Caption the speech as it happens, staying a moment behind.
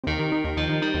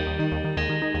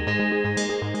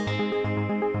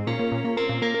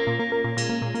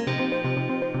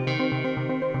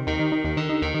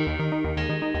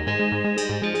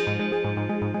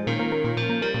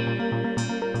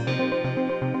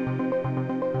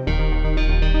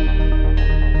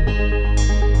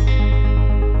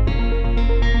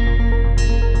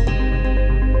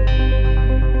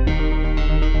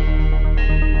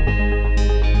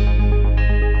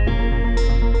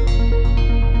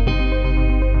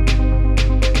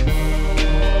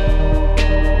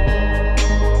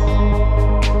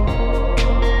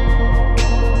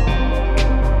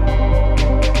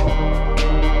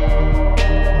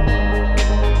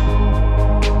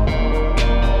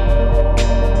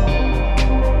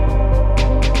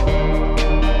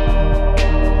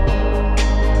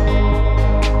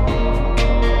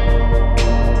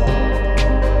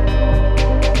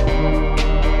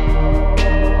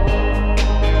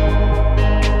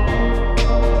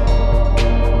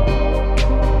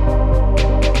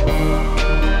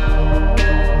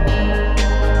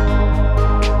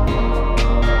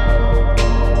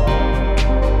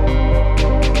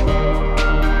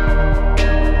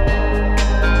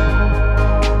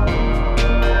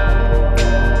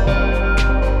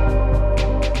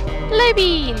Hello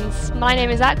beans! My name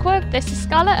is Aqua, this is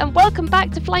Scarlet, and welcome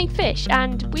back to Flying Fish,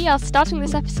 and we are starting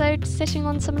this episode sitting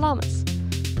on some llamas.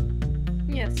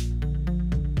 Yes.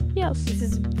 Yes. This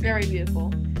is very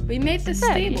beautiful. We made the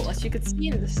stable, as you could see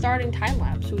in the starting time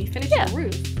lapse, so we finished the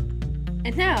roof.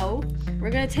 And now,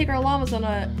 we're gonna take our llamas on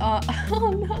a,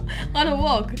 on a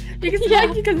walk, because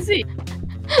like you can see.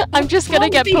 I'm just gonna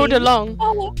get pulled along.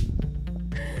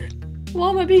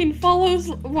 Llama Bean follows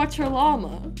Watch Your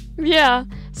Llama. Yeah,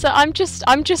 so I'm just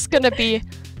gonna be...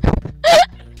 Oh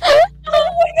my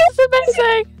god, that's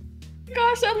amazing!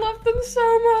 Gosh, I love them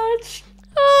so much!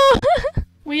 Oh.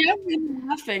 We have been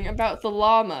laughing about the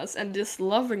llamas and just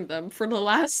loving them for the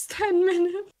last 10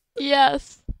 minutes.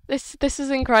 Yes, this is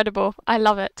incredible. I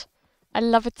love it. I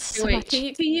love it so much.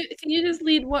 Can you just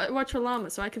lead Watch Your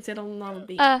Llama so I can sit on Llama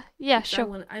Bean? Yeah,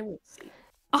 sure. I will see.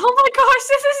 Oh my gosh,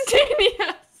 this is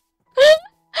genius!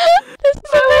 This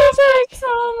is amazing! So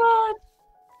much!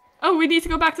 Oh, we need to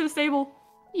go back to the stable.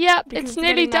 Yep, it's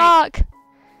nearly dark.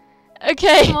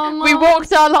 Okay, we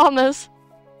walked our llamas.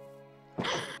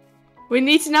 We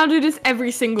need to now do this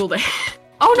every single day.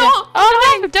 Oh no!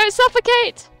 Oh no! Don't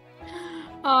suffocate!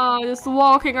 Oh, just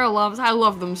walking our llamas. I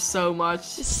love them so much.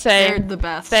 Same. They're the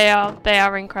best. They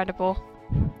are incredible.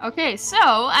 Okay,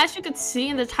 so as you could see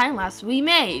in the time lapse, we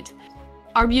made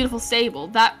our beautiful stable.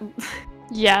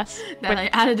 Yes. That I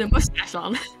added a mustache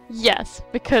on. Yes,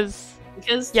 because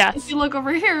if you look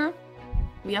over here,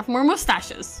 we have more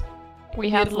mustaches. We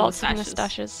have lots of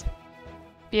mustaches.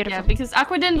 Beautiful. Yeah, because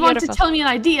Aqua didn't want to tell me an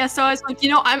idea, so I was like,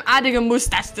 I'm adding a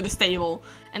mustache to the stable,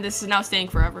 and this is now staying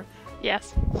forever.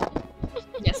 Yes.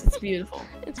 Yes, it's beautiful.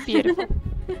 It's beautiful.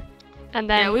 And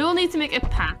then... Yeah, we will need to make a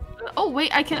path. Oh,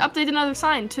 wait, I can update another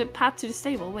sign to path to the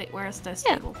stable. Wait, where is the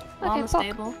stable? Yeah. Llama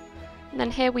stable. And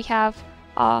then here we have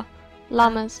our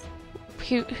llamas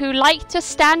who like to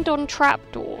stand on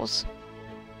trapdoors.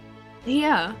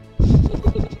 Yeah.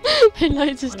 They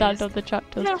like to stand on the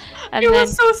trapdoors. Yeah. And it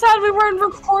was so sad we weren't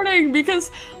recording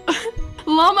because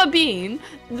Llama Bean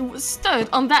stood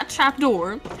on that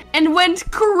trapdoor and went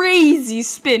crazy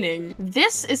spinning.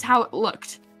 This is how it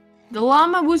looked. The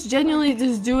llama was genuinely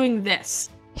just doing this.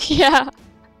 Yeah.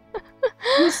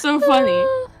 It was so funny.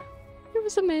 It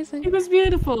was amazing. It was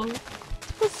beautiful. It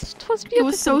was beautiful. It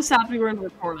was so sad we weren't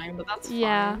recording, but that's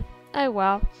fine. Oh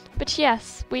well. But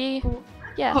yes,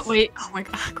 yes. Oh wait, oh my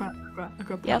god, I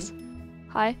got Yes.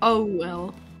 Hi. Oh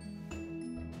well.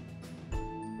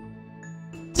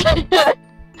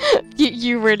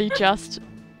 you really just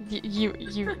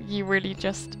you really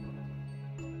just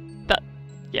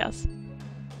yes.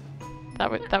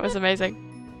 That was amazing.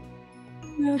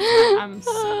 I'm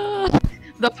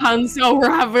the puns. Oh,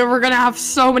 we're gonna have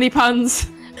so many puns.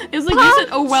 It's like you said,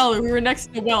 oh well, we were next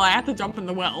to the well, I had to jump in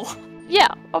the well. Yeah,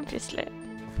 obviously.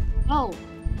 Well.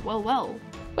 Well,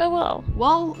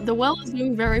 the well is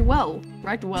doing very well,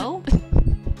 right? Well?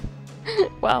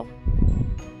 Well.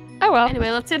 Oh well. Anyway,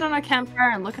 let's sit on our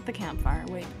campfire and look at the campfire.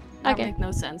 Wait, that would make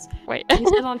no sense. Wait. You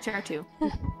sit on a chair too.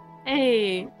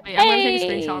 Hey! Wait, I'm gonna take a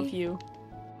screenshot of you.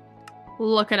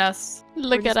 Look at us.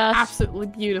 Look at us. Absolutely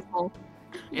beautiful.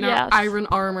 In our iron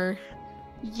armor.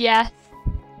 Yes.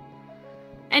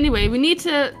 Anyway, we need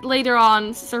to later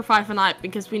on survive a night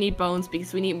because we need bones,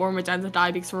 because we need more magenta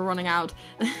dye because we're running out.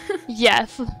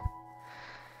 Yes.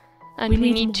 And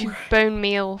we need to bone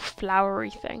meal floury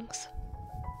things.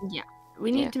 Yeah.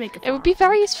 We need to make a It would be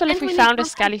very useful if we found a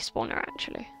skelly spawner,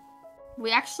 actually.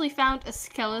 We actually found a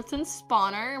skeleton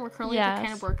spawner, and we're currently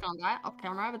kind of working on that off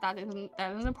camera, but that isn't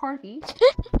important.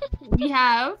 We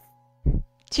have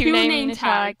two name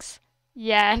tags.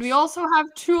 Yes. And we also have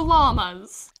 2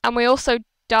 llamas. And we also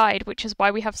died, which is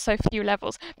why we have so few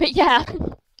levels. But yeah.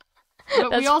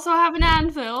 But we also have an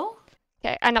anvil.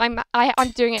 Okay, and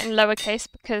I'm doing it in lowercase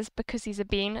because he's a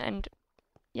bean, and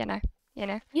you know.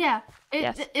 Yeah,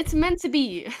 it's meant to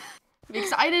be.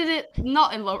 Because I did it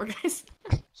not in lowercase.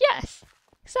 Yes,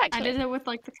 exactly. I did it with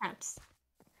like the caps.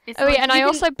 Oh yeah, and I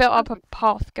also built up a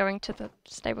path going to the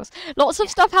stables. Lots of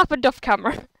stuff happened off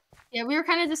camera. Yeah, we were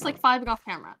kind of just like vibing off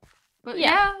camera. But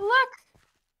yeah, look!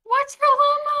 What's your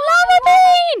Llama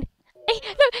Bean? Hey,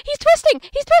 look, he's twisting!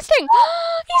 He's twisting!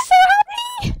 He's so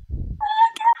happy!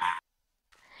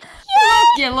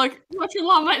 Yeah, look, Watch Your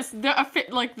Llama is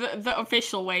the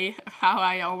official way of how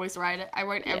I always write it. I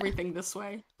write everything this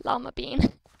way. Llama Bean.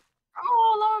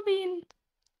 Oh, Llama Bean.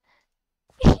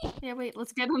 Yeah, wait,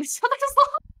 let's get on this other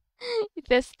llama.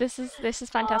 This is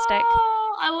fantastic.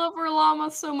 Oh, I love our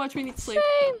llama so much. We need to sleep.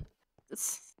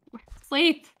 Same.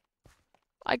 Sleep.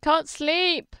 I can't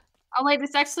sleep. Oh wait,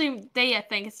 it's actually day. I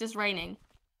think it's just raining.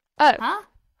 Oh. Huh?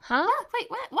 Huh? Wait,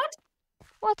 what?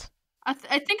 What? I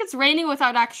think it's raining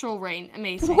without actual rain.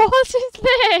 Amazing. What is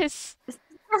this?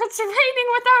 It's raining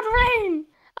without rain.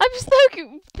 I'm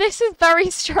so. This is very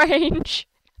strange.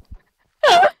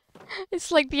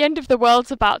 It's like the end of the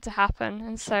world's about to happen,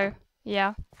 and so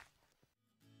yeah.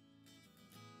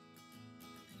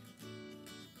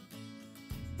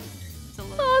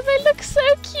 Oh, they look so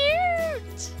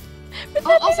cute. With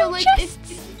their Also, little like chests.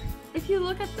 if you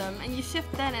look at them and you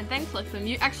shift then and then click them,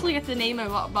 you actually get the name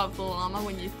above the llama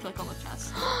when you click on the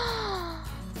chest.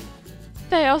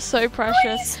 They are so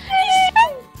precious. He's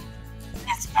spinning!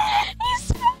 He's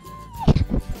spinning!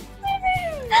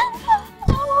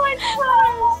 Oh my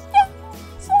gosh!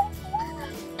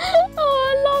 Oh,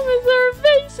 llamas are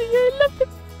amazing. I love them.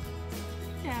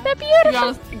 Yeah. They're beautiful. To be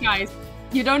honest, guys,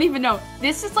 you don't even know.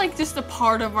 This is like just a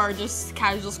part of our just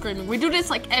casual screaming. We do this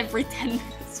like every 10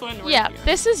 minutes when we're Yeah, here.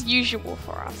 this is usual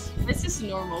for us. This is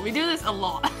normal. We do this a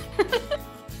lot.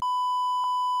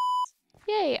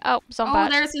 Yay. Oh, zombie. Oh,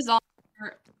 there's a zombie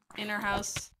in our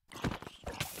house.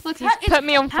 Look, He's put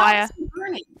me on fire. How is it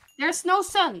burning? There's no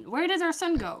sun. Where did our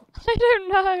sun go? I don't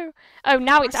know. Oh,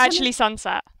 now it's sun actually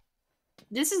sunset.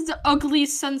 This is the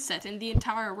ugliest sunset in the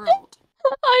entire world.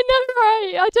 I know,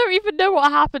 right? I don't even know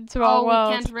what happened to our world.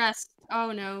 We can't rest.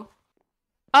 Oh no.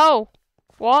 Oh,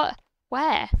 what?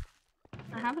 Where?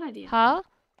 I have an idea. Huh?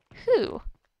 Who?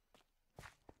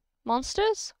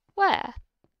 Monsters? Where?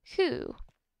 Who?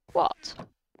 What?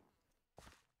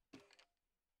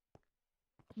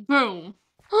 Boom.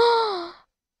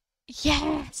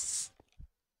 Yes!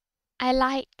 I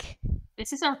like.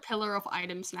 This is our pillar of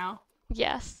items now.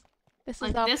 Yes. This is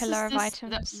Like, our pillar of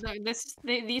items.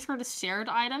 These are the shared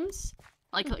items.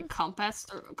 Like compass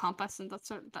and that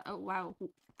sort of, oh wow.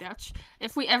 Dutch.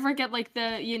 If we ever get like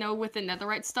the, you know, with the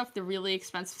netherite stuff, the really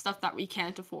expensive stuff that we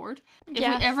can't afford. If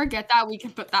we ever get that, we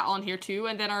can put that on here too.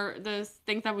 And then the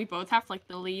things that we both have, like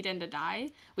the lead and the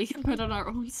die, we can put on our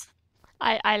own.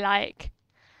 I like.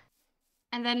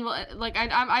 And then like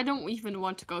I don't even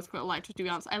want to go through it light, to be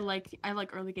honest. I like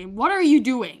early game. What are you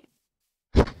doing?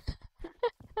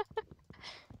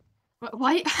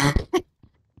 Why?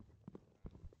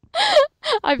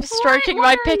 I'm stroking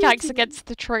my pickaxe against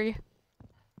the tree.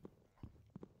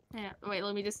 Yeah, wait,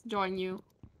 let me just join you.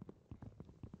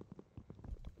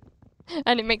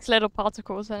 And it makes little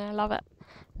particles and I love it.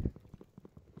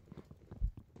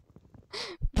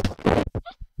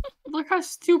 Look how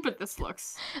stupid this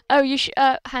looks. Oh, you should,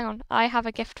 hang on. I have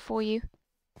a gift for you.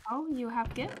 Oh, you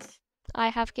have gifts? I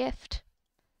have gift.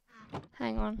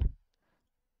 Hang on.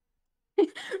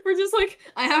 We're just like,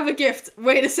 I have a gift.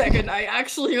 Wait a second, I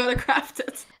actually gotta craft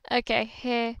it. Okay,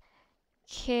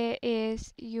 here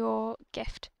is your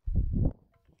gift.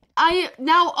 I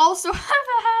now also have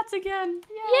a hat again.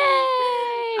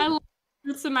 Yay! I love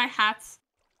this in my hats.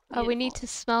 Oh, we need to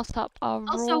smelt up our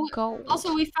raw gold.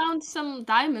 Also, we found some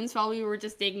diamonds while we were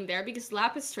just digging there because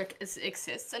lapis trick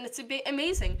exists and it's a bit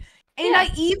amazing. And I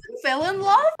even fell in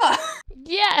lava.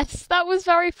 Yes, that was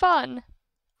very fun.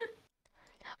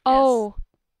 Oh,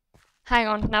 hang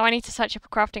on. Now I need to search up a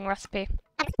crafting recipe.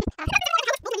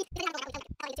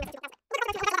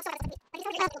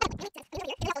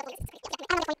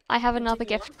 I have another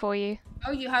gift for you.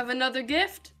 Oh, you have another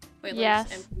gift? Wait,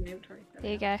 yes.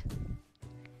 Here you go.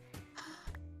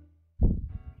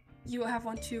 You have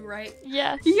one too, right?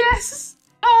 Yes. Yes!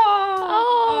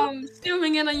 Oh!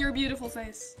 Zooming in on your beautiful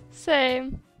face.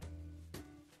 Same.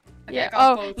 Okay, yeah.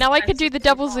 Oh, now I could do the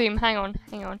double zoom. Hang on.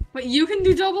 Wait, you can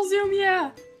do double zoom?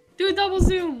 Yeah. Do a double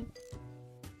zoom.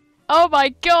 Oh my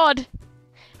god.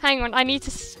 Hang on. I need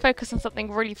to focus on something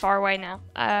really far away now.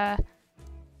 The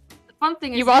fun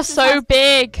thing is you are so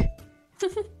big.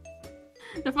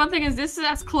 The fun thing is this is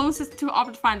as closest to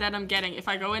Optifine that I'm getting. If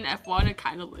I go in F1, it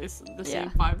kind of is the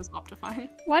same 5 as Optifine.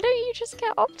 Why don't you just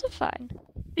get Optifine?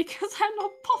 Because I'm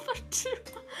not bothered to.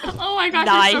 Oh my gosh,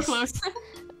 nice. you're so close.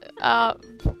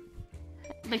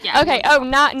 But yeah. Okay. Oh,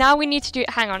 now we need to do.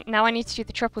 Hang on. Now I need to do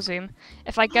the triple zoom.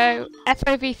 If I go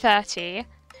FOV 30,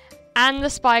 and the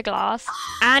spyglass,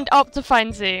 and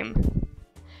Optifine zoom.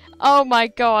 Oh my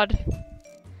god.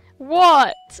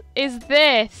 What is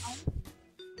this?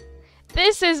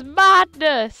 This is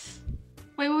madness!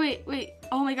 Wait.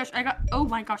 Oh my gosh, oh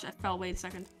my gosh, I fell. Wait a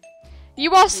second.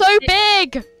 You are so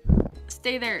big!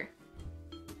 Stay there.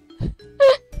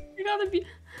 You gotta be...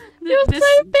 You're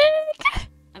so big!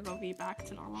 I will be back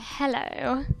to normal.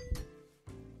 Hello.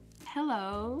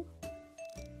 Hello.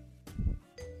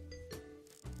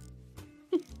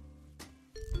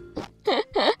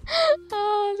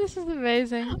 Oh, this is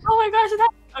amazing. Oh my gosh,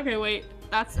 okay, wait.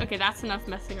 That's enough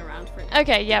messing around for now.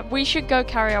 Okay, yeah, we should go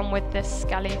carry on with this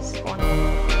Scally spawn.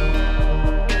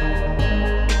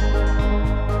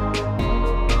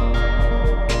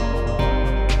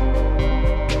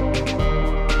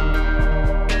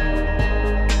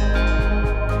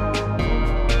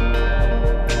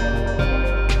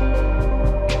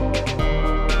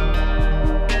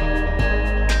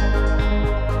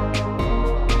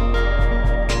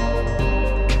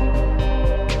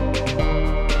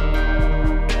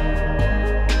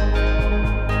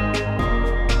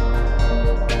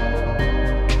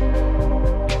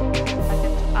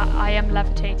 am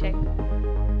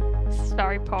levitating. This is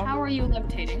very pog. How are you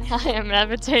levitating? I am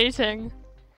levitating.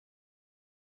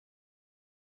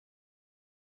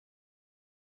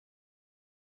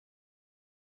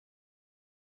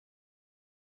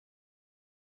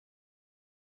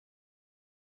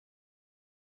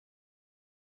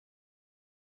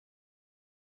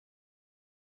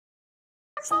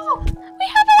 Axel! We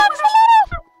have an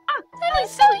axolotl!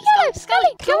 Scully,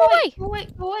 go away! Go away,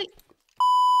 go away.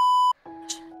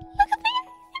 Look at the...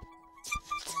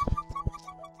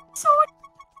 So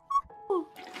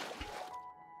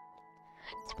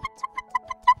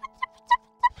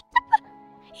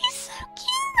He's so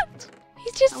cute!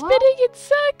 He's just Hello? spinning in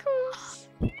circles!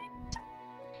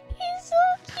 He's so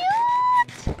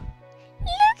cute!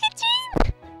 Look at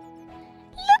him!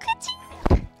 Look at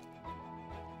him!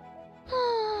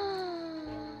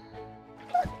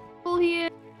 cool he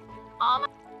is. Oh my.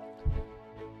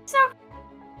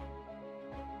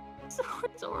 So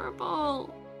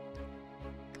adorable.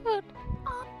 Good.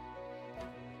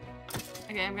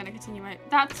 Okay, I'm gonna continue my.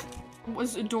 That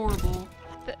was adorable.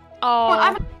 Oh. I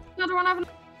have another one. I have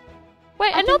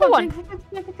Wait, another one!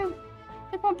 Big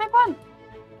one.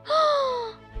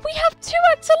 We have 2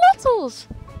 axolotls!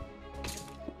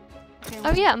 Okay,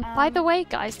 Oh yeah, and by the way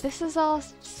guys, this is our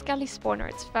skelly spawner.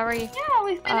 It's very... Yeah,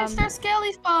 we finished our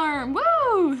Skelly's farm. Woo!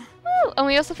 Woo! And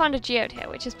we also found a geode here,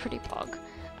 which is pretty pog.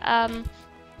 And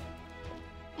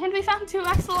we found 2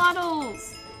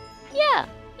 axolotls. Yeah!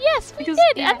 Yes, we Because-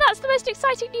 did! yeah. And that's the most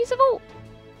exciting news of all!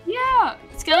 Yeah,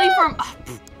 Skelly farm. Oh,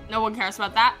 no one cares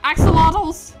about that.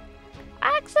 Axolotls.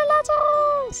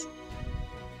 Axolotls!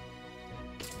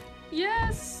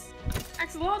 Yes,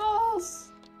 axolotls.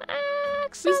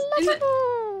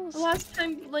 Axolotls! Last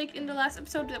time, like in the last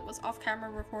episode, that was off-camera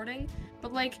recording,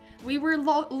 but like we were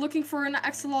looking for an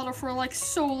axolotl for like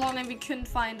so long and we couldn't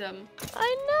find them.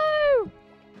 I know!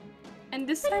 And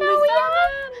this And time now we found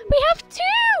them. we have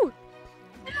 2!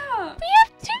 Yeah. We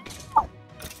have 2!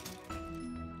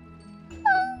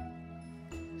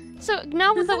 So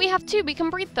now that we have 2, we can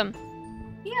breed them.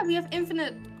 Yeah, we have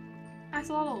infinite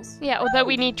axolotls. Yeah, although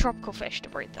we need tropical fish to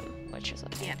breed them, which is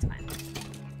Yeah, it's fine.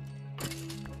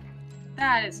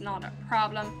 That is not a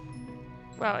problem.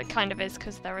 well, it kind of is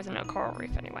because there isn't a coral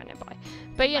reef anywhere nearby.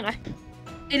 But you know.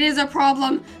 It is a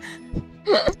problem.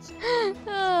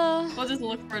 Uh, We'll just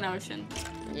look for an ocean.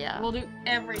 yeah. We'll do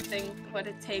everything what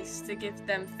it takes to give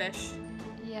them fish.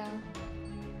 Yeah.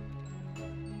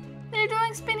 They're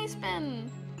doing spinny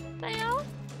spin. They are.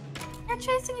 They're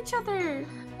chasing each other.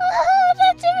 Oh,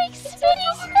 they're doing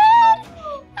spinny spin!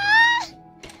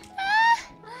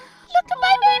 Look at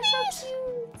my babies!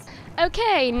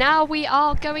 Okay, now we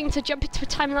are going to jump into a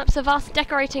time lapse of us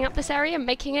decorating up this area and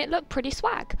making it look pretty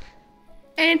swag.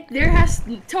 And there has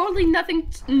totally nothing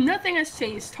has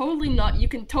changed. Totally not. You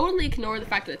can totally ignore the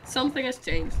fact that something has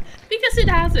changed. Because it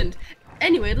hasn't.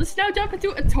 Anyway, let's now jump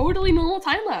into a totally normal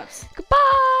time lapse. Goodbye!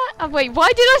 Oh, wait, why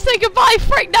did I say goodbye,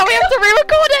 Frick? Now we have to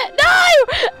re-record it! No!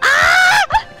 Ah!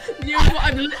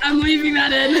 I'm leaving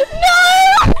that in.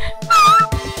 No! Ah!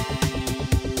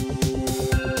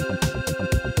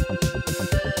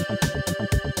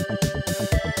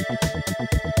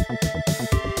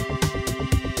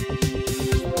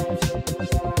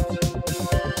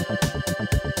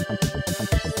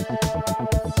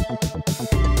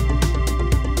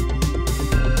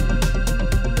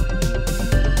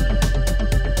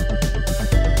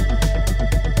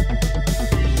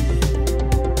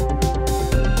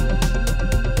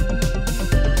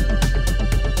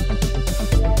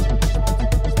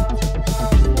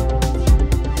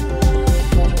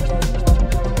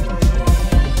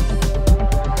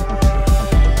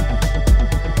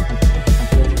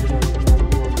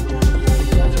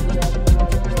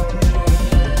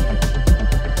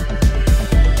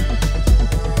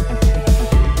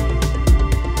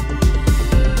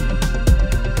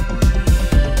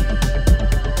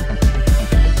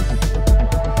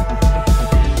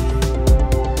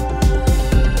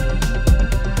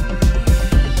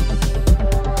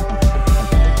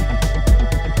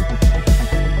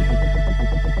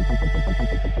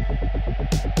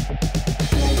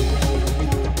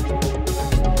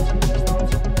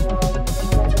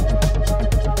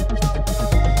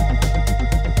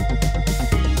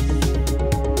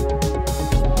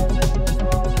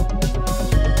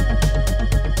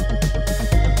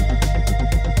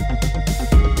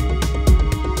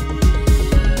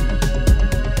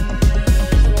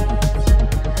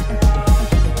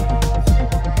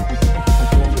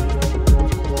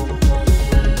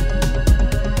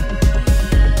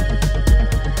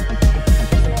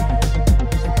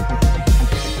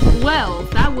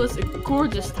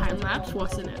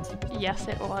 wasn't it? Yes,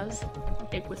 it was.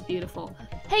 It was beautiful.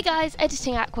 Hey guys,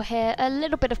 Editing Aqua here. A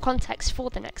little bit of context for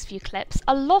the next few clips.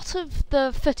 A lot of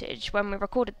the footage when we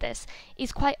recorded this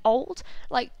is quite old.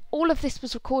 Like, all of this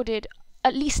was recorded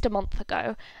at least a month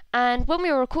ago, and when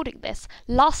we were recording this,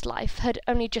 Last Life had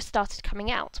only just started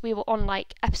coming out. We were on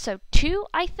like episode 2,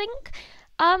 I think.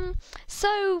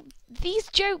 So these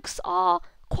jokes are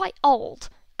quite old,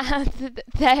 and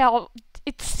they are,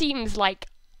 it seems like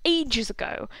ages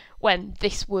ago when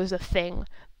this was a thing.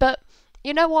 But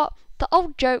you know what? The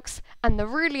old jokes and the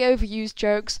really overused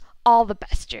jokes are the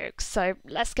best jokes. So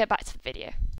let's get back to the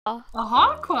video.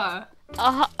 Ahaqua!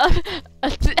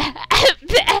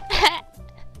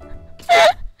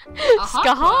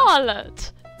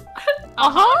 Scarlet!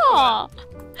 Aha!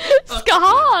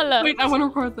 Scarlet! Wait, I want to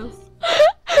record this.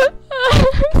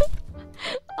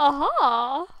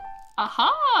 Aha!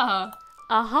 Aha!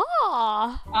 Aha!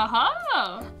 Aha!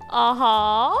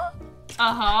 Aha!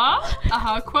 Aha!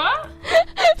 Ahaqua!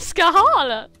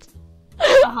 Scarlet!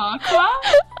 Ahaqua!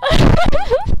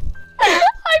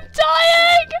 I'm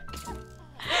dying!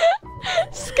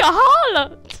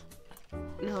 Scarlet!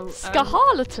 No.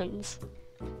 Scarletons.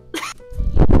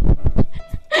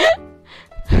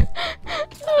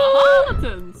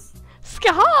 Scarletons!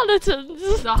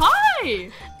 Scarletons!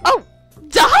 Die! Oh!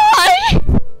 Die!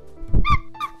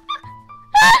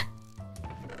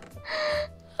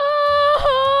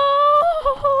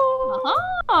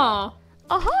 Aha!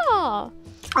 Aha!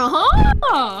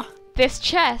 Aha! This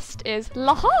chest is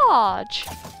large.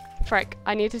 Frick,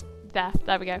 I need to.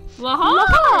 There we go.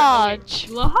 Large! Large!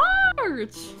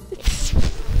 Large!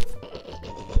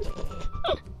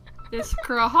 This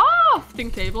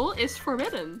crafting table is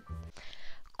forbidden.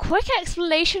 Quick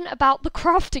explanation about the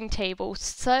crafting table.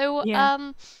 So,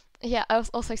 yeah, I was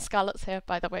also Scarlet's here,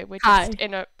 by the way. We're just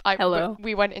in a. Hello.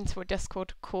 We went into a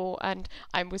Discord call and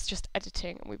I was just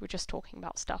editing and we were just talking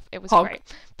about stuff. It was Pog. great.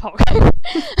 Pog.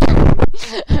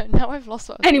 Now I've lost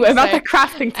what I was Anyway, gonna about say. the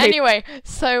crafting table. Anyway,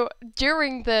 so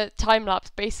during the time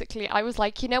lapse, basically, I was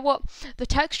like, you know what? The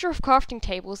texture of crafting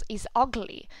tables is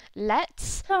ugly.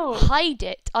 Let's hide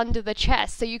it under the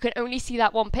chest so you can only see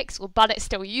that one pixel, but it's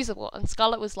still usable. And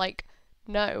Scarlet was like,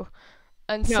 no.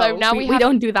 And so now we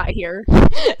don't do that here.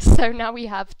 So now we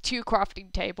have 2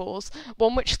 crafting tables,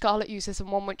 one which Scarlet uses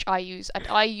and one which I use, and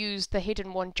I use the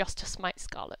hidden one just to smite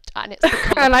Scarlet, and it's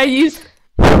become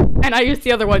and I use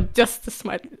the other one just to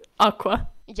smite Aqua.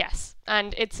 yes,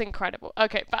 and it's incredible.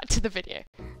 Okay, back to the video.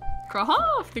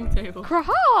 Crafting table.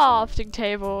 Crafting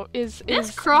table is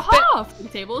This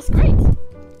crafting table is great.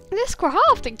 This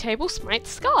crafting table smites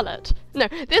Scarlet. No,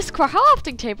 this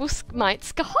crafting table smites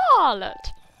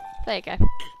Scarlet. There you go.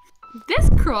 This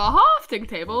crafting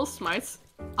table smites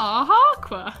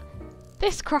Ahaqua.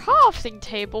 This crafting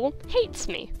table hates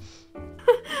me.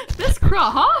 This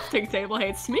crafting table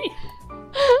hates me.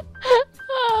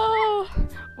 Oh,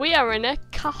 we are in a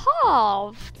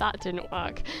cave. That didn't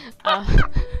work.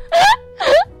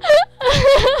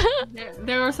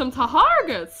 There are some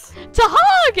targets.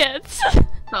 Targets!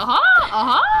 Aha!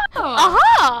 Aha! Aha!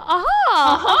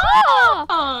 Aha!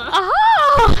 Aha!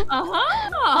 Aha!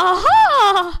 Aha!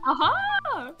 Aha!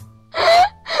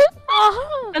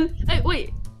 Aha! And hey,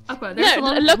 wait, Aqua. There's No,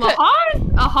 one. look at.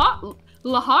 Lahan. Aha.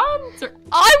 Lahan.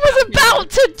 I was about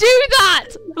to do that.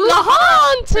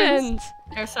 Lahantons.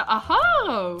 There's a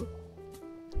aha.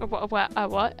 What? What?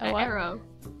 An arrow.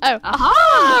 Oh,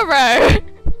 Aha! arrow.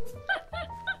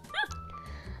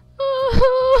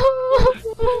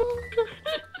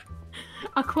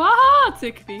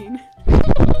 Aquatic bean.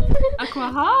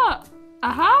 Aquaha.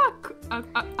 Aha.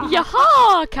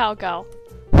 Yaha, cowgirl.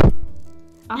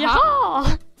 Aha.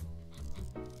 Yaha.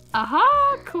 Aha.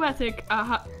 Aquatic.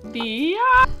 Aha. The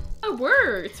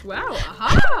words. Wow.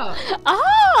 Aha.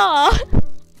 Aha.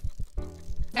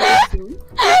 Everything.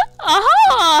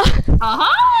 Aha.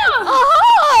 Aha.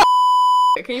 Aha.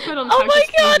 Can you put on? Oh my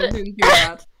God. And do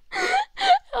that?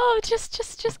 Oh, just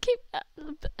keep.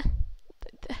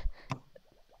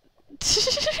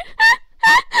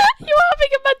 You're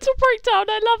having a mental breakdown.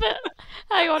 I love it.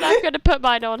 Hang on, I'm gonna put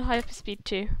mine on hyperspeed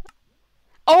too.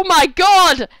 Oh my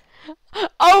God!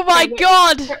 Oh my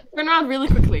God! Turn around really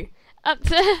quickly. Up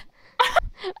to.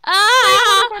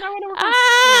 Ah!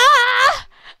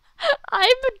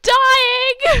 I'm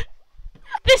dying.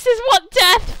 This is what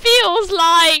death feels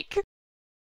like.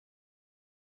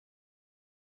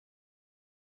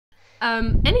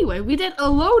 Anyway, we did a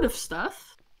load of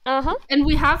stuff. Uh-huh. And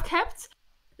we have kept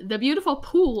the beautiful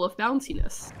pool of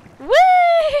bounciness.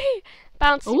 Whee!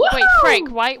 Bouncing. Woo! Wait,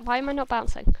 Frank, why am I not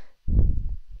bouncing?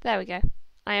 There we go.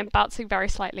 I am bouncing very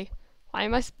slightly. Why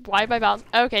am I bouncing?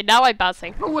 Okay, now I'm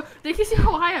bouncing. Oh, did you see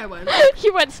how high I went?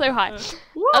 You went so high.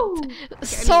 Woo! Okay,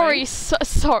 sorry, anyway.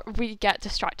 sorry, we get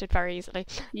distracted very easily.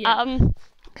 Yeah.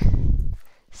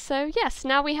 So yes,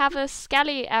 now we have a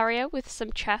skelly area with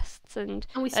some chests and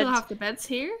And we still have the beds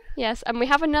here. yes, and we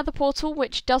have another portal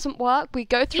which doesn't work. We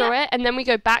go through it and then we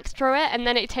go back through it and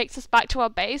then it takes us back to our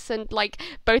base and like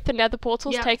both the nether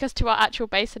portals take us to our actual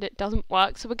base and it doesn't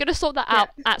work. So we're gonna sort that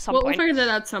out at some point. We'll figure that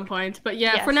out at some point. But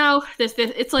yeah, Yes. for now, this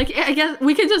it's like I guess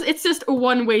we can it's just a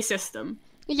one-way system.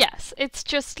 Yes, it's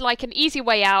just like an easy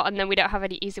way out and then we don't have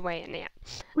any easy way in yet.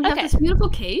 We have this beautiful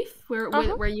cave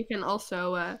where you can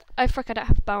also oh frick, I don't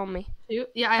have a bow on me. shoot.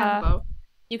 Yeah, I have a bow.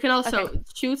 You can also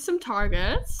shoot some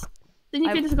targets. Then you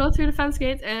can just go through the fence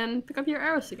gate and pick up your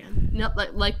arrows again. Not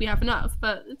like we have enough,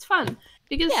 but it's fun.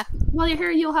 Because while you're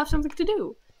here, you'll have something to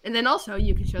do. And then also,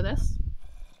 you can show this.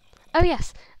 Oh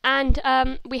yes, and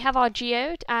we have our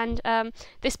geode, and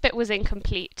this bit was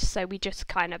incomplete, so we just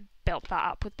kind of built that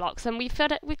up with blocks, and we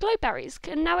filled it with glowberries,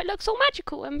 and now it looks all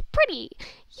magical and pretty.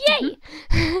 Yay!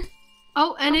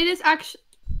 Oh, and it is actually...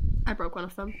 I broke one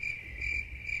of them.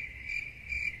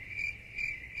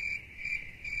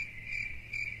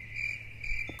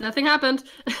 Nothing happened.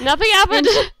 Nothing happened!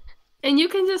 And you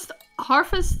can just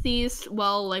harvest these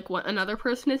while, like, another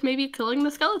person is maybe killing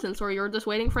the skeletons, or you're just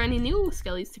waiting for any new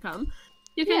skellies to come.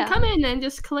 You can come in and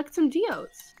just collect some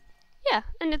geodes. Yeah,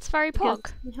 and it's very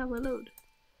pog. We have a load.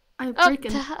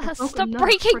 Stop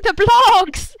breaking the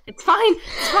blocks! It's fine,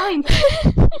 it's fine.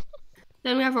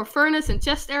 Then we have our furnace and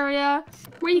chest area,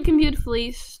 where you can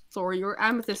beautifully store your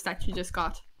amethyst that you just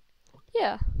got.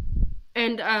 Yeah.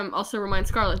 And also remind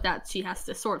Scarlet that she has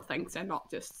to sort things and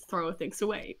not just throw things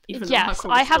away. Even yes,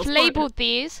 I have labelled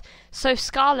these, so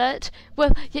Scarlet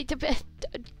will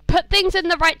put things in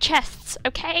the right chests,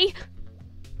 okay?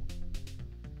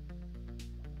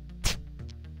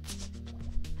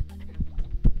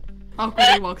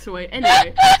 Awkwardly walks away.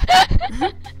 Anyway.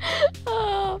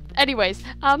 Anyways,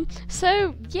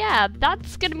 so yeah,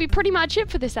 that's gonna be pretty much it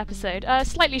for this episode.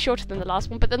 Slightly shorter than the last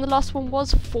one, but then the last one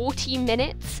was 40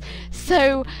 minutes,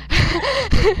 so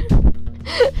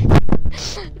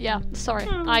yeah, sorry,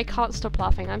 I can't stop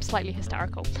laughing. I'm slightly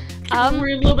hysterical.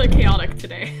 We're a little bit chaotic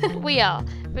today. We are,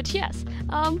 but yes.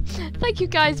 Thank you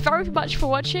guys very much for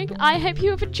watching. I hope you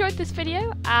have enjoyed this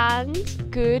video, and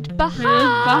goodbye.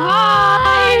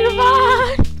 Goodbye.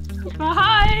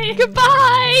 Bye.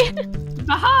 Goodbye.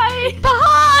 Bye.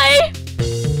 Bye.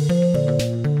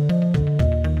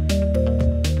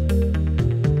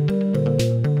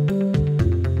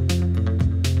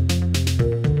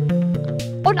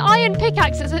 On iron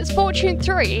pickaxes, it's fortune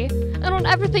 3, and on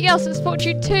everything else, it's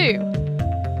fortune 2.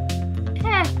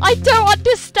 I don't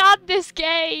understand this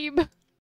game!